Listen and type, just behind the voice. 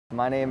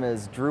My name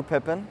is Drew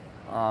Pippin.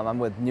 I'm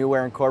with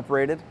NuAire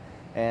Incorporated,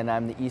 and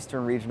I'm the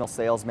Eastern Regional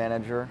Sales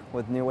Manager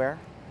with NuAire.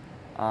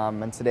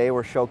 And today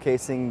we're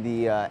showcasing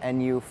the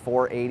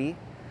NU480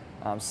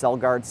 Cell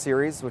Guard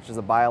series, which is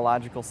a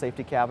biological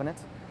safety cabinet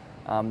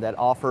that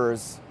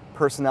offers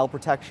personnel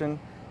protection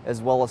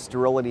as well as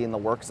sterility in the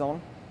work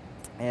zone.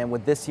 And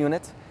with this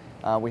unit,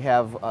 we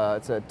have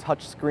it's a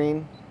touch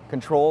screen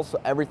control, so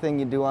everything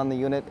you do on the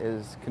unit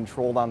is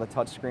controlled on the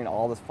touch screen,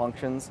 all the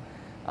functions.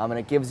 And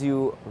it gives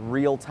you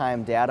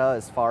real-time data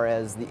as far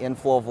as the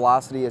inflow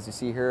velocity, as you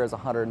see here, is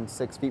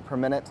 106 feet per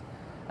minute,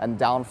 and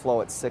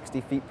downflow at 60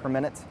 feet per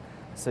minute.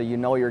 So you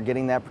know you're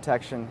getting that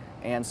protection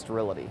and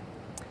sterility.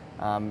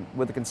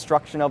 With the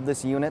construction of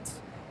this unit,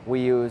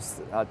 we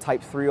use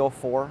Type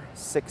 304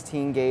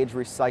 16-gauge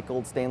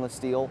recycled stainless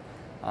steel,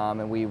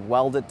 and we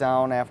weld it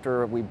down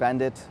after we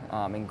bend it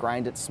and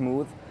grind it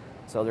smooth.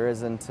 So there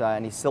isn't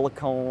any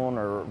silicone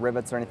or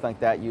rivets or anything like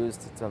that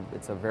used.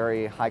 It's a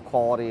very high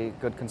quality,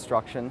 good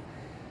construction.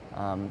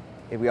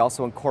 We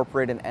also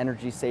incorporate an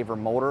energy saver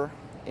motor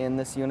in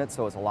this unit,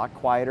 so it's a lot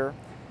quieter.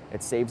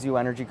 It saves you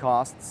energy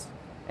costs,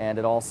 and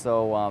it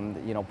also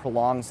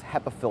prolongs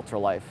HEPA filter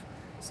life.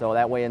 So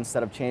that way,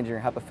 instead of changing your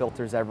HEPA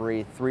filters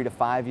every 3 to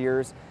 5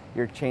 years,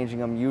 you're changing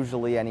them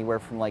usually anywhere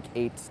from like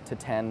 8 to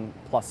 10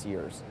 plus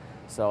years.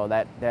 So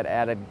that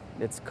added,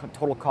 its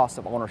total cost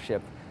of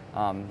ownership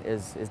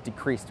is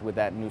decreased with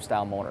that new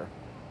style motor.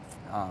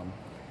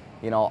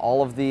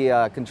 All of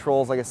the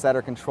controls, like I said,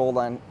 are controlled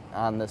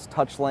on this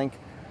touch link.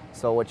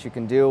 So what you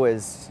can do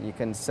is you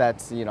can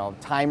set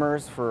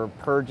timers for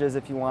purges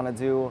if you want to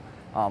do,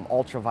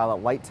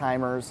 ultraviolet light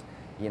timers.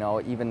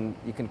 Even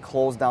you can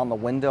close down the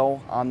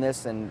window on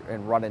this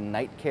and run in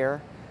night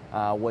care,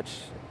 which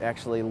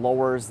actually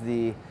lowers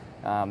the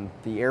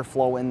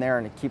airflow in there,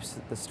 and it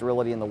keeps the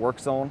sterility in the work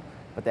zone.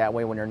 But that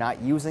way, when you're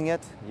not using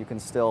it, you can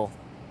still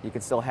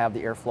have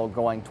the airflow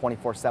going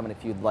 24/7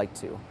 if you'd like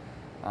to.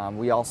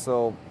 We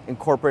also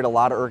incorporate a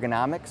lot of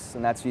ergonomics,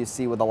 and that's what you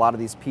see with a lot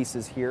of these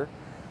pieces here.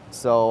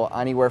 So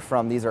anywhere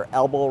from, these are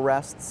elbow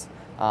rests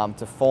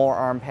to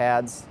forearm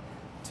pads,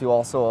 to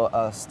also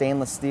a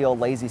stainless steel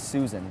Lazy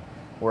Susan,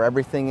 where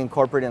everything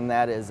incorporated in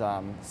that is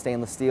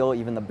stainless steel,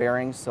 even the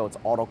bearings, so it's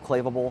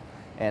autoclavable,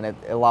 and it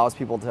allows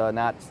people to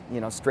not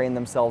strain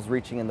themselves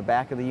reaching in the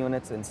back of the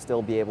units and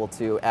still be able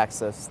to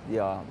access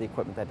the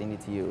equipment that they need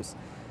to use.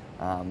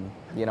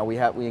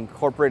 We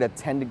incorporate a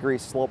 10-degree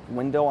slope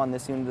window on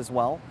this unit as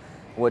well,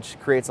 which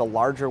creates a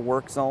larger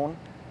work zone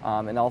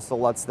and also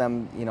lets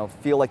them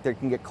feel like they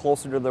can get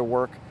closer to their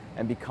work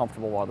and be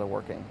comfortable while they're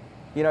working.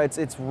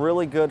 It's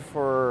really good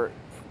for,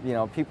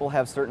 people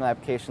have certain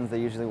applications they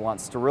usually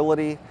want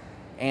sterility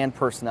and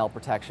personnel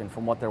protection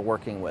from what they're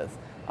working with.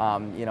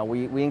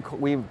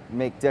 We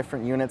make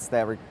different units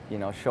that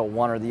show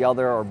one or the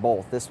other or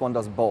both. This one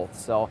does both.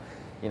 So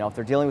if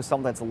they're dealing with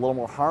something that's a little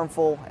more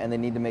harmful and they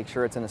need to make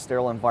sure it's in a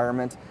sterile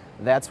environment,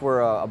 that's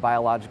where a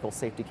biological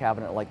safety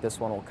cabinet like this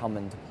one will come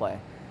into play.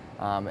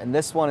 And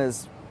this one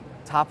is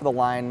top of the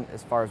line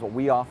as far as what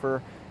we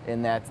offer,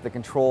 in that the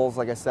controls,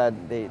 like I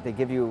said, they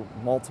give you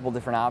multiple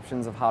different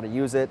options of how to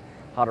use it,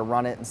 how to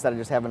run it. Instead of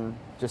just having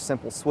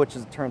simple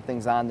switches to turn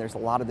things on, there's a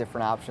lot of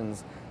different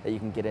options that you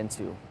can get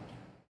into.